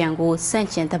အပျော်တကြံကိုစ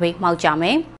န့်ကျင်တပိတ်မှောက်ကြ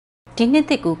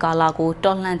မယ်ဒီနှစ်တစ်ကူကာလကို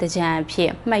တော်လှန်တကြံ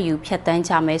အဖြစ်မှတ်ယူဖြတ်တ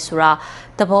န်းကြမယ်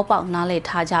ဆိုတာသဘောပေါက်နားလည်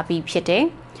ထားကြပြီးဖြစ်တယ်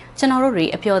ကျွန်တော်တို့တွေ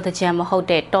အပျော်တကြံ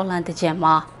မဟုတ်တဲ့တော်လှန်တကြံ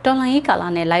မှာတော်လှန်ရေးကာ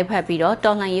လနဲ့လိုက်ဖက်ပြီးတော့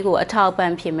တော်လှန်ရေးကိုအထောက်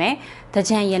အပံ့ဖြစ်မယ်တ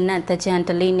ကြံရနတ်တကြံဒ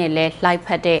လေးနဲ့လည်းလိုက်ဖ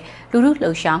က်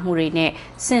တဲ့လူလူလှုပ်ရှားမှုတွေ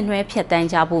နဲ့ဆင်နွှဲဖြတ်တန်း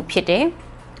ကြဖို့ဖြစ်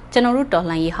တယ်ကျွန်တော်တို့တော်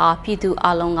လှန်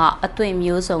ရေးဟာပြည်သူအလုံးကအသွင်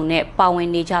မျိုးစုံနဲ့ပါဝင်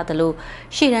နေကြသလို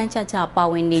ရှေ့တန်းကြကြပါ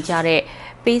ဝင်နေကြတဲ့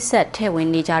ပေးဆက်ထဲ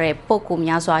ဝင်နေကြတဲ့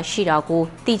ပုံကူများစွာရှိတာကို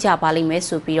သိကြပါလိမ့်မယ်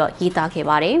ဆိုပြီးတော့ရေးသားခဲ့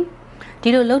ပါ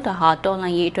တယ်ဒီလိုလုပ်တာဟာတော်လှန်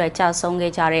ရေးအတွက်ကြဆုံး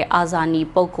ခဲ့ကြတဲ့အာဇာ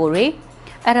နည်ပုဂ္ဂိုလ်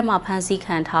တွေအဲ့ဒါမှဖန်ဆီး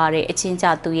ခံထားရတဲ့အချ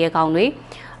င်းကြသူရဲကောင်းတွေ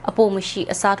အပိုမရှိ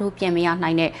အစားထိုးပြန်မရ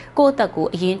နိုင်တဲ့ကိုယ့်အသက်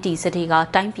ကိုအရင်တီစတိ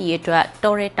ကတိုင်းပြည်အတွက်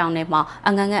တော်ရဲတောင်ထဲမှာ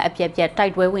အငငတ်အပြက်ပြက်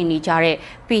တိုက်ပွဲဝင်နေကြတဲ့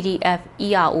PDF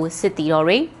ERO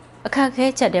စစ်တီတော်တွေအခက်ခဲ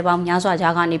ချက်တဲ့ပေါင်းများစွာ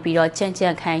ကြား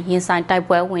ကနေပြီးတော့ကြံ့ကြံ့ခံရင်ဆိုင်တိုက်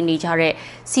ပွဲဝင်နေကြတဲ့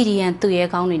CDN သူရဲ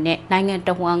ကောင်းတွေနဲ့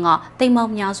နိုင်ငံတော်ဝန်ကတိမ်မော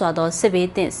က်များစွာသောစစ်ဘေး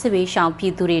သင့်စစ်ဘေးရှောင်ပြ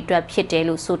ည်သူတွေအတွက်ဖြစ်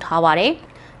တယ်လို့ဆိုထားပါတယ်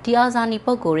ဒီအာဇာ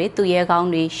နည်ပုဂ္ဂိုလ်တွေသူရဲကော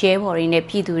င်းတွေရဲဘော်တွေနဲ့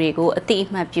ပြည်သူတွေကိုအတိအ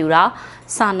မှတ်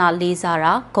ပြုတာစာနာလေး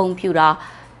စားတာဂုဏ်ပြုတာ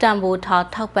တန်ဖိုးထား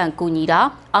ထောက်ပံ့ကူညီ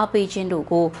တာအားပေးခြ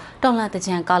င်းတို့ကိုတော်လှန်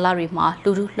တကြံကာလတွေ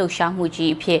မှာလူထုလှုပ်ရှား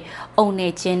မှုကြီးအဖြစ်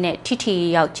အုံနေခြင်း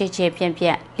နဲ့ထိထိရောက်ကြဲကြဲပြ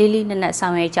န့်ပြန့်လေးလေးနက်နက်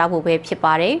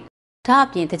ဆောင်ရွက်ကြဖို့ပဲဖြစ်ပါတယ်။ဒါ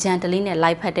အပြင်တကြံတလေးနဲ့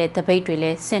လိုက်ဖက်တဲ့တပိတ်တွေလ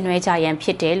ည်းဆင်နွှဲကြ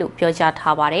ရန်ဖြစ်တယ်လို့ပြောကြား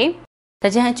ထားပါတယ်။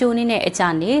တကြံအကျိုးနည်းနဲ့အကြ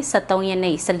နေ့23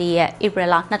ရက်နေ့14ရက်ဧ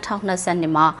ပြီလ2022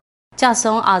မှာကြာ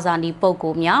ဆုံးအာဇာ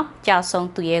နည်ပုဂ္ဂိုလ်များ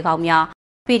ကြာဆုံးသူရဲကောင်းများ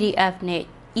PDF နဲ့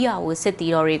ERO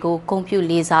စစ်တီတော်တွေကိုဂုဏ်ပြု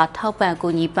လေးစားထောက်ပံ့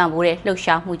ကူညီပံ့ပိုးတဲ့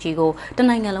လှုပ်ရှားမှုကြီးကိုတ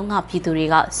နိုင်ငံလုံးကပြည်သူ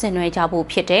တွေက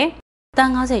ဆင်နွှဲကြဖို့ဖြစ်တယ်။တန်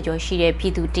90ကျော်ရှိ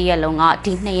တဲ့ပြည်သူတရက်လုံးက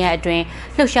ဒီ2ရက်အတွ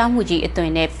င်းလှုပ်ရှားမှုကြီးအသွင်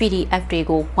နဲ့ PDF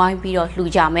တွေကိုဝိုင်းပြီးတော့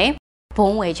လှူကြမယ်။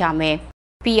ဘုံဝယ်ကြမယ်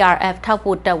။ PRF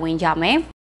ထောက်ဖို့တက်ဝင်ကြမယ်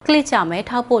။ကလစ်ကြ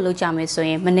မယ်ထောက်ဖို့လုပ်ကြမယ်ဆို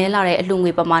ရင်မနှဲလာတဲ့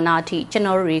အလှငွေပမာဏအထိကျွန်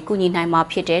တော်တို့တွေကူညီနိုင်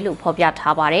မှာဖြစ်တယ်လို့ဖော်ပြ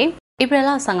ထားပါတယ်။ဧပြီလ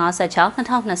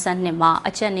15-16-2022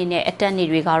မှာအချက်အနေနဲ့အတက်နေ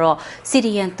တွေကတော့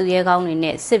CDN သူရဲကောင်း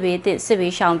တွေနဲ့စစ်ဘေးသင့်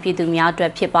စစ်ဘေးရှောင်ပြည်သူများ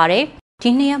အတွက်ဖြစ်ပါတယ်။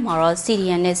ဒီနေ့ရက်မှာတော့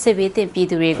CDN နဲ့စစ်ဘေးသ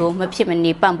င့်ပြည်သူတွေကိုမဖြစ်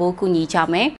မနေပံ့ပိုးကူညီကြ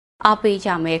မယ်။အားပေးကြ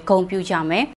မယ်၊ဂုဏ်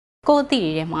ပြုကြမယ်။ကိုယ့်အသ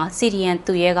ည့်တွေထဲမှာ CDN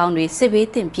သူရဲကောင်းတွေစစ်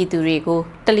ဘေးသင့်ပြည်သူတွေ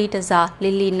ကိုတလီတစား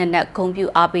လေးလေးနက်နက်ဂုဏ်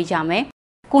ပြုအားပေးကြမယ်။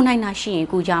ကိုနိုင်နာရှိရင်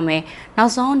ကူကြမယ်နော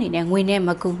က်ဆုံးအနေနဲ့ငွေနဲ့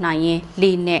မကူနိုင်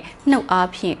ရင်လေနဲ့နှုတ်အား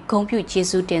ဖြင့်ဂုံ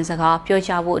ပြုကျေးဇူးတင်စ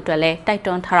ကားပြောကြဖို့အတွက်လည်း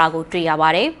တိုက်တွန်းထားတာကိုတွေ့ရပါတ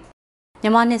ယ်မြန်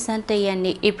မာနှစ်ဆန်း1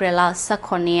ရက်နေ့ဧပြီလ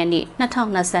18ရက်နေ့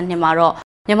2022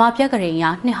မှာတော့မြန်မာပြည်ကရင်ရ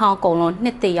နှစ်ဟောင်း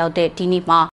ကုံလုံးနှစ်သိရောက်တဲ့ဒီနေ့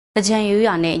မှာကြံရွ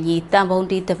ရနဲ့အညီတန်ဖုံး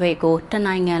တီးတပိတ်ကိုတ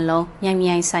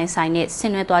နိုင်ငံလုံးမြိုင်ဆိုင်နဲ့ဆ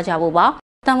င်နွှဲသွားကြဖို့ပါ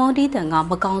တန်ဖုံးတီးတန်က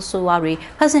မကောင်းဆိုးဝါး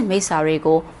တွေဖက်စစ်မိတ်ဆာတွေ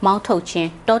ကိုမောင်းထုတ်ခြင်း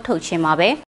တောထုတ်ခြင်းပါပဲ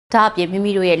ဒါ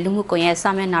အပြင်မိမိတို့ရဲ့လူမှုကွန်ရက်စာ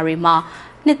မျက်နှာတွေ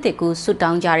မှာနှစ်တစ်ကူဆွ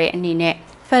တောင်းကြတဲ့အနေနဲ့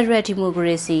Federal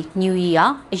Democracy New Year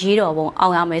အရေးတော်ပုံအော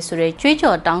င်ရမယ်ဆိုတဲ့ကြွေး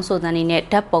ကြော်တောင်းဆိုတဲ့နဲ့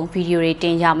ဓာတ်ပုံဗီဒီယိုတွေတ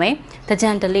င်ကြမယ်။တကြံ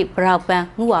ဒလိဘရောက်ပန်း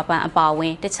ငှဝပန်းအပါဝ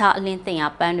င်တခြားအလင်းတင်ရ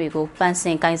ပန်းတွေကိုပန်းစ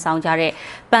င်ကိုင်းဆောင်ကြတဲ့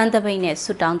ပန်းတပိတ်နဲ့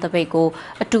ဆွတောင်းတပိတ်ကို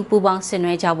အတူပူပေါင်းဆင်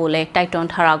နွှဲကြဖို့လဲတိုက်တွန်း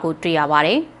ထားတာကိုတွေ့ရပါတ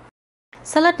ယ်။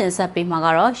ဆက်လက်တင်ဆက်ပေးမှာက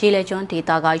တော့ရေလက်ကျွန်းဒေ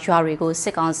သကရွာတွေကိုစ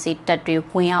စ်ကောင်စီတပ်တွေ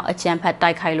ဝင်ရောက်အကြမ်းဖက်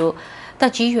တိုက်ခိုက်လို့တ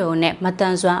က်ကြီးရွယ်နဲ့မတ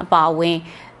န်စွမ်းအပါဝင်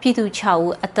ပြည်သူ6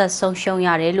ဦးအသက်ဆုံးရှုံးရ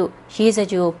တယ်လို့ရေးစ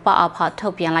ကြိုပအဖထု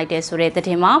တ်ပြန်လိုက်တဲ့ဆိုတဲ့သတ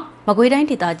င်းမှာမကွေးတိုင်း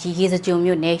ဒေသကြီးရေးစကြို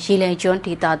မြို့နယ်ရေလယ်ကျွန်း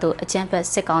ဒေသသို့အကြမ်းဖက်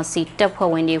စစ်ကောင်စီတပ်ဖွဲ့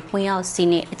ဝင်တွေဝင်ရောက်စီး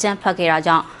နင်းအကြမ်းဖက်ခဲ့တာ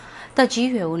ကြောင့်တက်ကြီး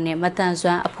ရွယ်ဦးနဲ့မတန်စွ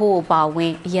မ်းအဖို့အပါဝ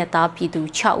င်အရက်သားပြည်သူ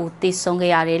6ဦးသေဆုံး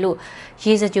ခဲ့ရတယ်လို့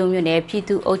ရေးစကြိုမြို့နယ်ပြည်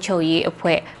သူ့အုပ်ချုပ်ရေးအ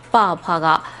ဖွဲ့ပအဖက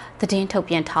သတင်းထုတ်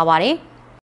ပြန်ထားပါတယ်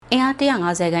။အင်အား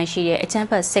150ခန်းရှိတဲ့အကြမ်း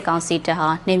ဖက်စစ်ကောင်စီတပ်ဟာ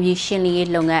နေပြည်ရှင်းလင်းရေး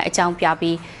လုပ်ငန်းအကြောင်းပြ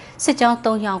ပြီးစစ်ကြောင်း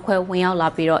3ရောင်ခွဲဝင်ရောက်လာ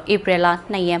ပြီးတော့ဧပြီလ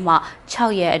2ရက်မှ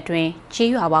6ရက်အတွင်း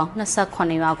ကြေးရွာပေါင်း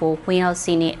28ရွာကိုဝင်ရောက်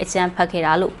စီးနင်းအကြမ်းဖက်ခဲ့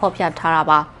တာလို့ဖော်ပြထားတာ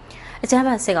ပါအကြမ်းဖ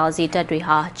က်စစ်ကောင်စီတပ်တွေ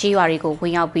ဟာကြေးရွာတွေကိုဝ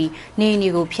င်ရောက်ပြီးနေအိမ်တွေ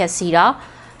ကိုဖျက်ဆီးတာ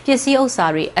ပစ္စည်းဥစ္စာ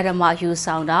တွေအရမယူ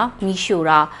ဆောင်တာမိရှို့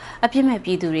တာအပြစ်မဲ့ပြ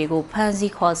ည်သူတွေကိုဖမ်း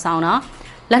ဆီးခေါ်ဆောင်တာ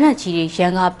လက်နက်ကြီးတွေရ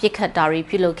န်ကားပစ်ခတ်တာတွေ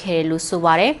ပြုလုပ်ခဲ့တယ်လို့ဆို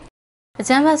ပါတယ်အ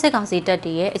ကြမ်းဖက်စစ်ကောင်စီတပ်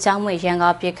တွေရဲ့အကြောင်းမဲ့ရန်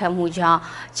ကားပစ်ခတ်မှုကြောင့်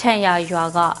ချန်ရရွာ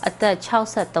ကအသက်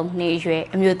63နှစ်အရွယ်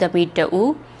အမျိုးသမီးတ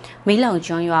ဦးမီးလောင်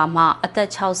ကျွန်းရွာမှာအသက်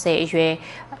60အရွယ်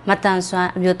မတန်ဆွမ်း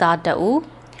အမျိုးသားတဦး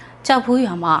ကြောက်ဖူး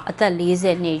ရွာမှာအသက်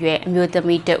40နှစ်အရွယ်အမျိုးသ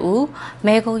မီးတဦး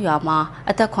မဲကုန်းရွာမှာ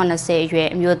အသက်80အရွယ်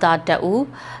အမျိုးသားတဦး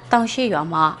တောင်ရှိရွာ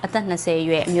မှာအသက်20အ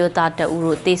ရွယ်အမျိုးသားတဦး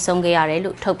တို့သေဆုံးခဲ့ရတယ်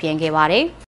လို့ထုတ်ပြန်ခဲ့ပါတယ်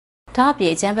ဒါအပြ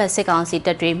င်အကြမ်းဖက်စစ်ကောင်စီတ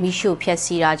ပ်တွေမိရှုဖျက်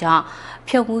ဆီးတာကြောင့်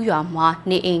ဖြုတ်မှုရွာမှာ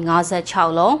နေအိမ်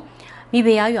56လုံးမိ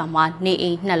ဖုရားရွာမှာနေအိ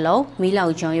မ်2လုံးမီးလော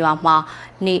င်ကျွန်းရွာမှာ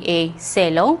နေအိမ်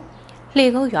10လုံးလှေ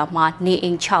ကုန်းရွာမှာနေအိ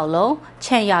မ်6လုံးချ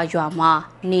န့်ရရွာမှာ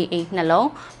နေအိမ်2လုံး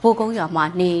ဘိုကုန်းရွာမှာ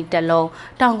နေအိမ်1လုံး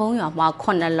တောင်ကုန်းရွာမှာ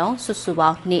9လုံးစုစုပေါ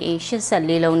င်းနေအိမ်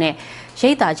84လုံးနဲ့ရိ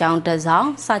တ်တာကျောင်းတစ်စောင်း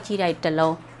စာကြည့်တိုက်1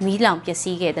လုံးမီးလောင်ပျက်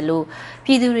စီးခဲ့တယ်လို့ပြ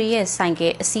ည်သူတွေရဲ့ဆိုင်ကဲ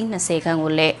အစီး20ခန်း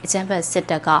ကိုလည်းအကြမ်းဖက်စစ်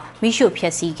တပ်ကမိရှုဖျ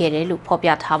က်ဆီးခဲ့တယ်လို့ဖော်ပြ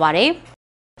ထားပါတယ်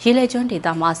။ရေလက်ကျွန်းဒေသ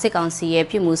မှာစစ်ကောင်စီရဲ့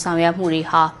ပြည်မှုဆောင်ရွက်မှုတွေ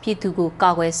ဟာပြည်သူကိုကာ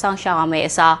ကွယ်စောင့်ရှောက်ရမယ့်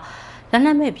အစားလက်န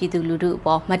က်မဲ့ပြည်သူလူထုအ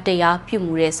ပေါ်မတရားပြု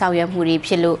မှုတဲ့ဆောင်ရွက်မှုတွေ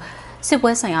ဖြစ်လို့စစ်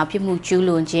ပွဲဆိုင်ရာပြည်မှုကျူး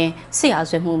လွန်ခြင်းစစ်ရာ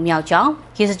ဇဝတ်မှုမြောက်ကြောင်း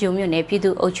ရေစကြိုမြို့နယ်ပြည်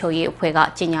သူ့အုပ်ချုပ်ရေးအဖွဲ့က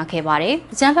ကြေညာခဲ့ပါတယ်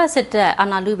။အကြမ်းဖက်စစ်တပ်အာ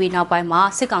ဏာလုပြီးနောက်ပိုင်းမှာ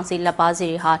စစ်ကောင်စီလက်ပါစီ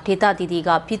တွေဟာဒေသတည်တည်က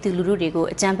ပြည်သူလူထုတွေကို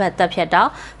အကြမ်းဖက်တပ်ဖြတ်တာ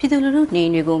ပြည်သူလူထုနေအိ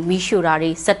မ်တွေကိုမိရှို့တာတွေ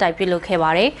စက်တိုက်ပြုလုပ်ခဲ့ပါ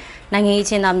တယ်။နိုင်ငံရေး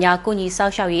ချင်းသားများကုညီဆော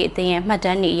က်ရှောက်ရေးအသင်းရဲ့မှတ်တ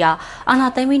မ်းတွေအရအာဏာ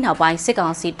သိမ်းပြီးနောက်ပိုင်းစစ်ကော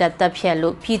င်စီတပ်တပ်ဖြတ်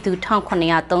လို့ပြည်သူ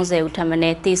1930ဦးထပ်မံ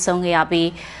တေဆုံးခဲ့ရပြီး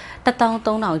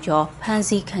13000ကျော်ဖမ်း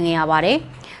ဆီးခံခဲ့ရပါတယ်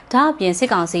။ဒါအပြင်စစ်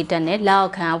ကောင်စီတပ်နဲ့လက်အော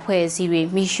က်ခံအဖွဲ့အစည်းတွေ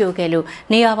မိရှို့ခဲ့လို့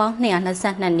နေရာပေါင်း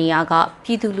222နေရာကပြ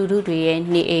ည်သူလူထုတွေရဲ့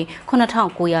နေအိမ်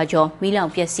9900ကျော်မိလော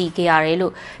င်ပျက်စီးခဲ့ရတယ်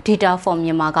လို့ Data for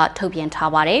Myanmar ကထုတ်ပြန်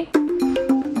ထားပါတယ်။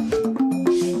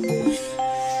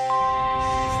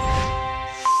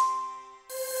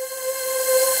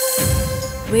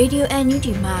 Radio NUG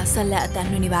မှာဆက်လက်အသံ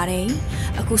လွှင့်နေပါတယ်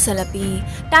။အခုဆက်လက်ပြီး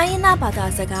တိုင်းရင်းသားဘာသာ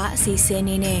စကားအစီအစဉ်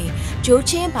နေနဲ့ဂျိုး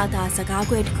ချင်းဘာသာစကား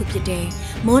ခွဲတစ်ခုဖြစ်တဲ့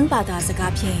မွန်းဘာသာစ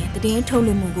ကားဖြင့်သတင်းထုတ်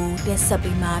လွှင့်မှုကိုတင်ဆက်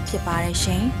ပေးမှာဖြစ်ပါတယ်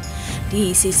ရှင်။ဒီ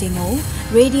အစီအစဉ်ကို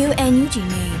Radio NUG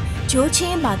နဲ့ဂျိုးချ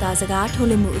င်းဘာသာစကားထုတ်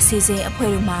လွှင့်မှုအစီအစဉ်အဖွဲ့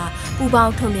တို့မှပူးပေါ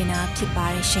င်းထုတ်လွှင့်တာဖြစ်ပါ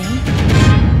တယ်ရှင်။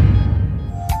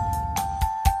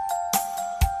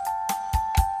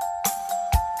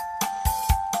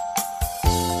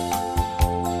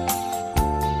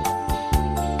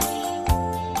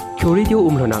ချိုရီဒီယို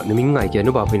နမင်းငိုင်ကျန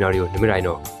ဘဖိနာရီယိုနမရိုင်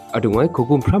နောအတုငိုင်ခု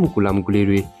ကုမ်ဖရမ်ကူလမ်ဂူလီ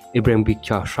ရီအဗရမ်ဘီ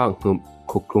ချာရှောင်းငုံ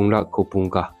ခုကရုံလာခုပုန်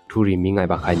ကာထူရီမင်းငိုင်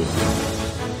ဘခိုင်နီ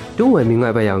တုံးဝဲမင်းငို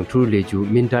င်ဘယံထူလေကျူ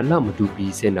မင်တာလာမတူပီ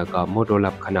စေနကာမော်ဒိုလ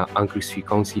ပ်ခနာအန်ကရစီ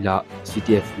ကောင်စီလာ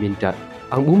CTF မင်တာ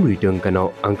အန်ဘုံရီတန်ကနော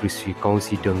အန်ကရစီကောင်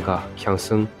စီတန်ကာချန်ဆ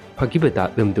န်ဖကိဘတာ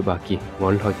ဒမ်တူဘာကီငွ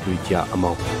န်ဟတ်တူဂျာအ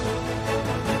မော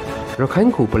ရခိုင်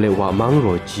ခုပလေဝါမန်း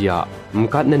ရိုဂျီယာမ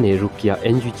ကတ်နနေရုကီယာ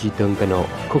NUG တန်ကနော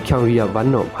ခုချောင်ရီယာဘန်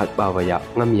နောဖတ်ပါဝယ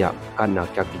ငမ်ယကနာ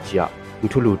ကကီဂျီယာမ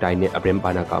ထူလူတိုင်းနေအဗရမ်ပါ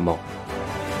နာကမော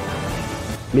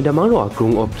မင်တမန်ရောအကုံ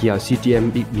အော့ဖီယာ CTM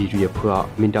ဘီဘီရီဖွာ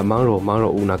မင်တမန်ရောမန်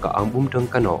ရောဦးနာကအံဘုံတန်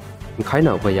ကနောခိုင်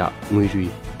နာဝယငွေရီ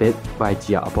ဘက်ဘိုင်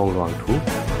ဂျီယာအပေါင်းလောင်ထူ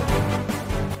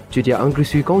ချီတီအန်ဂရ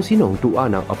စီကောင်စီနောတူအာ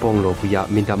နာအပေါင်းလောဖီယာ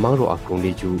မင်တမန်ရောအကုံ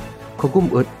လေးကျူခကုမ်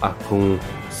အတ်အကုံ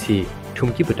စီထုံ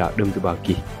ကိပတာဒမ်တဘာ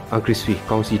ကီအန်ဂရစီ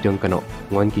ကောင်စီတန်ကနော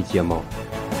ငွန်ကီဂျီယာမော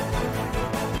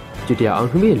ချီတီအန်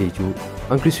ဟမေလီကျူ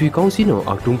အန်ဂရစီကောင်စီနော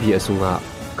အတုံပီအဆုငါ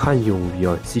ခန်ယုံရီယ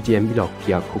CTM ဘီလောက်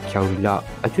ပြခုချောင်ရီလာ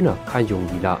အချွနာခန်ယုံ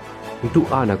ရီလာတူ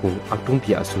အာနာကုံအတုံပြ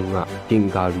အဆုငါတင်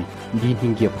ဂါရီဒီဟ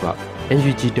င်ကေပက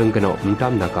NUG တန်ကနောမတ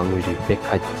မ်နာကငွေရီပက်ခ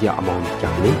တ်ကြအမောင်းချာ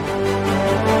နေ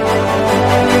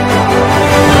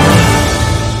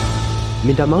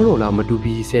มินดามังโรลามาดู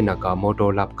บีเซนักามอดอ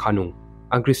ลับขานุง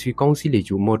อังกฤษวีกองสิเล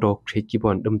จูมอดอเครกิบอ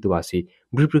นดมตัวสิ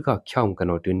บริบริกาข่าวกั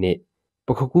นอดุนเนป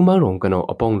ะขกูมังรองกัน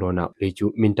อปองโลนาเลจู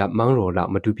มินดามังโรลา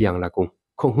มาดูบียังละกุง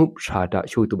คงหุบชาดา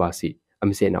ชูตัวบาสิอเ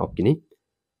มเซนาอบกินี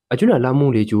อาจุนาลามุง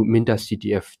เลจูมินดา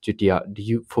CTF จุดยาดิ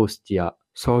ยูโฟสติยา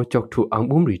ซอจอกทูอัง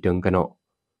บุมรีดังกัน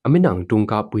อเมนังตุง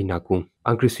กาปุยนากุง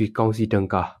อังกฤษวีกองสิดัง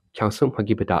กาข่าวสมฮั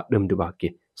กิบดาดมตัวบากิ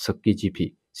สกิจีพี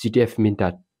CTF มินดา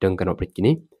ดังกันอปริกิ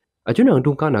นีอาจุนัง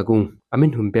ตุงกานากุงอามิ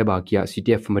นหุมเปบากิยา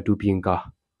CTF มาดูเพียงกา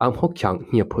อังฮกชังเ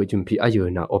ฮียพจุมพีอายุ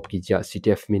นาอบกิจา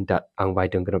CTF มินดัดอังไว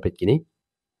ดังกันเป็ดกินี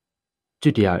จุ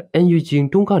ดเดีย NUG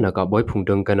ตุงกานากาบอยพุง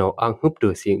ดังกันอังฮุบเดอ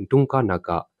สิงตุงกานาก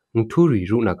าทูรี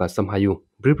รุนากาสมหายุ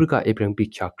บริบริกาเอเบรงปิก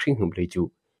ชาคริงหุมเลจู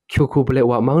คิวคูเปเล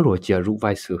วามังโรจียรุไว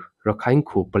ซูรักขัน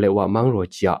คูเปเลวามังโร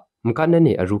จียมกันนั่นเน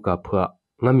อรุกาเพื่อ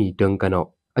งามีดังกัน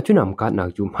อาจุนามกันนา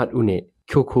จุมฮัดอุเน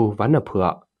คิวคูวันนาเพื่อ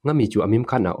งามีจูอามิม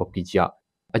กันนาอบกิจา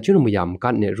อาจุนมุยามกั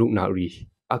นเนรุนารี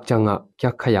อักจังะแค่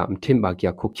ขยามทิมบากย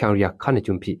าคุกชางเรียกขัน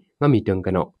จุมพีงามีดัง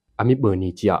กันอามิเบอร์นี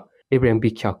จียเอเบรมบิ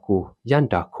กยาคูยัน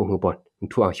ดาคงหุบอน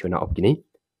ทัวอังชนาอบกินี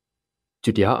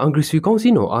จุดยาอังกฤษวีกองสิ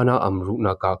โนอาณาอัมรุน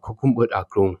ากาคุกุมเอิดอา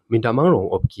กรงมินดามังรอง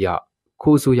อบกิยาโค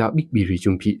โซยาบิกบีริจุ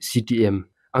มพี CTM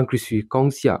อังกฤษวีกอง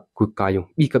เสียกุกายง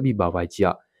บิกบิบาวายจีย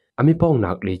อามิปอง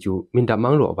นักเลจูมินดามั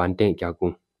งรอวันเตงยากุ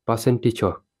ง percentage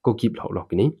ก็กิบหลอกหลอก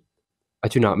กินีอา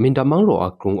จุนามินดามังรออา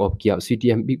กรงอบกิยา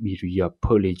CTM บิกบีริยาเพ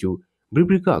อเลจูบริบ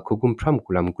ริกาคุกุมพรำ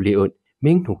กุลามกุเลอดเม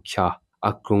งหุกชา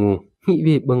อักรงฮิเว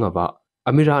บังอวะอ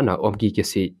เมรานาอมกีเก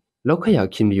สิแล้วขยา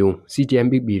คิมยุง CTM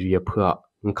บิกบีเรียเพื่อ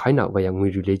ขายหนักวายังงุย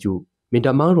รุเลจูมินด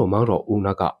ามังรออุน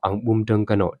ากาอังบุมดัง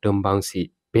กันเดิมบางสิ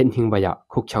เป็นหิงวายา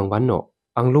คุกชังวันน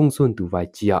อังลงส่วนตัววาย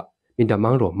จียมินดามั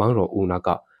งรออุนาก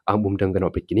าอังบุมดังกัน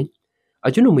เป็ดกินีอา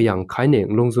จุนมยังขายเนง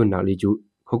ลงส่วนนาลีจู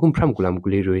คุกุมพรำกุลามกุ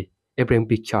เลรุยเอเบรง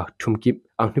ปิกชาทุมกิบ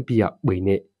อังนุปิยาเบยเน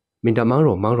มินดามังร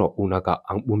ออุนากา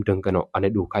อังบุมดังกันอัน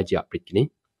ดูขายจียเป็ดกินี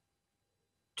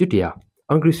จุดเดีย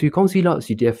อังกฤษวีกองสิลา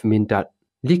CTF มินดัด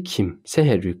ลิคิมเซเฮ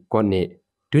ริกอนเน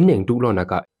ดุนเนงดุลอนา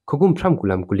กาคุกุมพรำกุ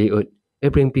ลามกุเลอดเอ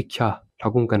เบรงปิกชาทั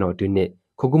กุมกันดุนเน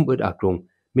คุกุมเอิดอากรง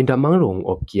มินดามังรอง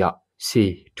อบกิยาเซ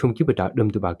ทุมกิบดาเดิม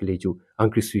ตัวบากเลจูอัง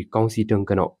กฤษวีกองสิดัง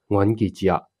กันงอนกิจี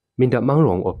ยมินดามังร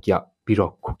องอบกิยาบิรอ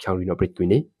คุกชางรินอเบรกุ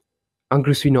เนอังก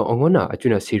ฤษวีนอองอนาอจุ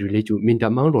นาเซริเลจูมินดา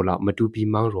มังรอลามาดูบี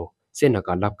มังรอเซนาก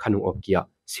าลับขนุอบกิยา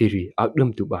เซรีอักเดิม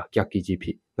ตัวบากยากิจี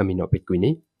พีงามินอเบรกุเน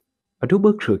อดู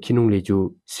บักเถือคินุงเลจู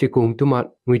เซกงตุมัด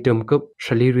งุยเดิมกับช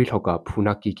ลีรีทอกาพู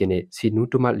นักกีเกเนซีนู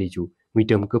ตุมัดเลจูงุยเ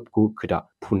ดิมกับกูขดา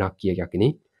พูนักกียากิเน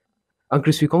อังก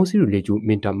ฤษวีกองสิรุเลจู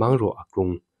มินดามังรออักรง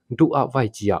ดูอาไว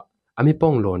จียาอเมปอ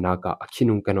งโลนากาคิ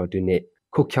นุงกันอดุเน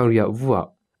คุกชังเรียวัว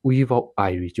อุยวอกไอ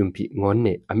ริจุมพีงอนเน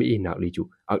อเมเอนาเลจู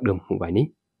อักเดิมหูไวนี้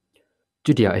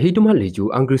จุดเดียฮิตุมัดเลจู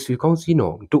อังกฤษวีกองสิโน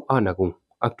ดูอานากุง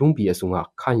อักตุงบีอสุงา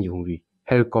ขันยงรีเ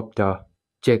ฮลิคอปเตอร์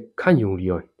เจ็กขันยงรี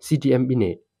ออน CTM บิเน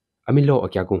อเมโลอา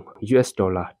กยากุง US ดอ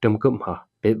ลลาร์เติมกับมา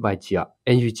เบดไวจียา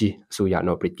NUG สุยาน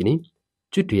อปริกินี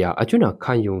จุดเดียอจุนา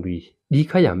ขันยงรีดี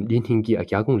ขยามดินหิงกีอา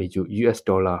กยากุงเลจู US ด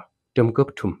อลลาร์เติมกับ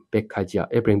ทุมเบกขายจียา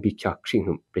เอเบรงบิกาคริง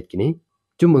หุมปริกินี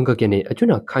จุมอังกะเกเนอจุ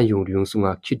นาขันยงรียงสุง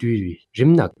าคิดวีรีริม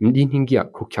นักดินหิงกี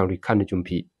คุกชังรีขันจุม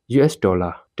พี US ดอลลา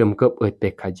ร์เติมกับเอเบ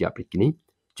กขายจียาปริกินี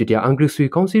จุดเดียอังกฤษวี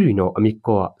กองสิริโนอเมริก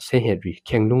าเซเฮรีแ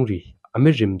ข็งลงรีอเม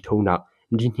ริมโทนัก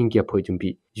ดินหิงกีพอจุมพี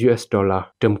US ดอลลาร์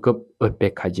เติมกับเอเบ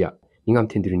กขายจียานิงาม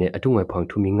ทินดุเนอดุงไงพัง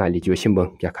ทุมิงไงลิจูชิมบัง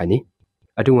ยาคันนี้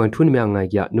อดุงไงทุนเมียงไง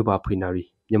ยานุบาพุยนารี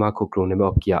ยมาคุกรงเนมอ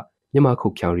บกิยายมาคุ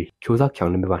กขังรีคิวซักขัง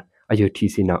เนมบันอายุที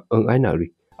สินาไอนารี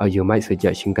อายุไม่เสียใจ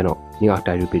ชิงกันอนิงอาต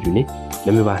ายรูปดูนี่เน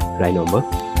มบันไรนอมบ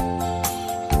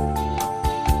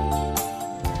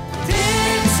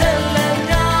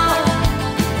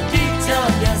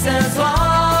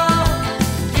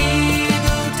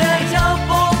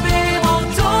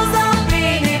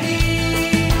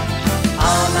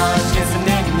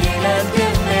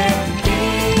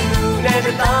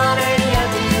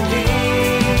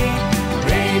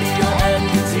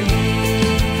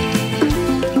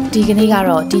ဒီကနေ့က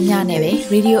တော့ဒီညနဲ့ပဲ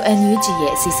Radio NUG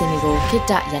ရဲ့အစီအစဉ်လေးကိုခਿੱ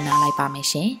တရနာလိုက်ပါမယ်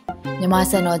ရှင်။မြန်မာ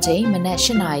စံတော်ချိန်မနက်၈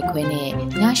နာရီခွဲနဲ့ည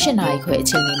၈နာရီခွဲအ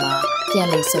ချိန်တွေမှာပြန်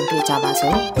လည်ဆုံတွေ့ကြပါ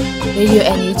စို့။ Radio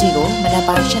NUG ကိုမနက်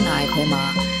ပိုင်း၈နာရီခွဲမှာ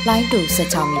လိုင်းတူ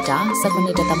16မီတာ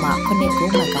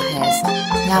19.89 MHz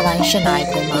ညပိုင်း၈နာရီ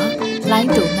ခွဲမှာလိုင်း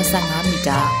တူ25မီ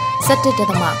တာ17.94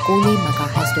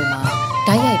 MHz တို့မှာ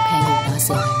ဓာတ်ရိုက်ဖမ်းလို့နားဆ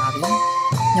င်နိုင်ပါပြီ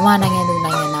။မြန်မာနိုင်ငံသူ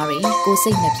နိုင်ငံသားတွေကိုစိ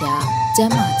တ်နှပြကျ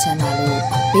န်းမာချမ်းသာလို့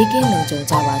ဘေးကင်းလုံခြုံ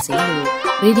ကြပါစေလို့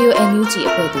Radio NUG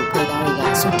အဖွဲ့သူဖွဲ့သားတွေက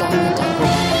ဆုတောင်းမြတ်တာ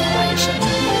ပို့နေပါတယ်ရှင်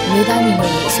။မြေသားညီမတွေ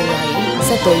အစိုးရရဲ့စ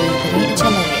က်တော်ရေးသတင်းအချ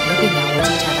က်အလက်တွေလုပ်ပြညာဝန်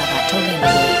ကြီးဌာနက ထုတ်လွှင့်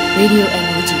နေတဲ့ Radio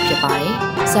NUG ဖြစ်ပါတယ်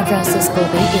။ San Francisco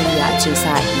Bay Area အခြေ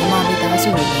စိုက်မြန်မာမိသားစု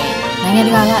တွေနဲ့နိုင်ငံတ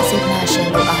ကာကစေတနာရှင်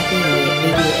တို့အားပေးနေတဲ့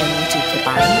Radio NUG ဖြစ်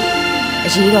ပါတယ်။အ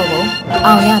ရေးတော်ပုံ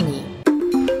အောင်ရမည်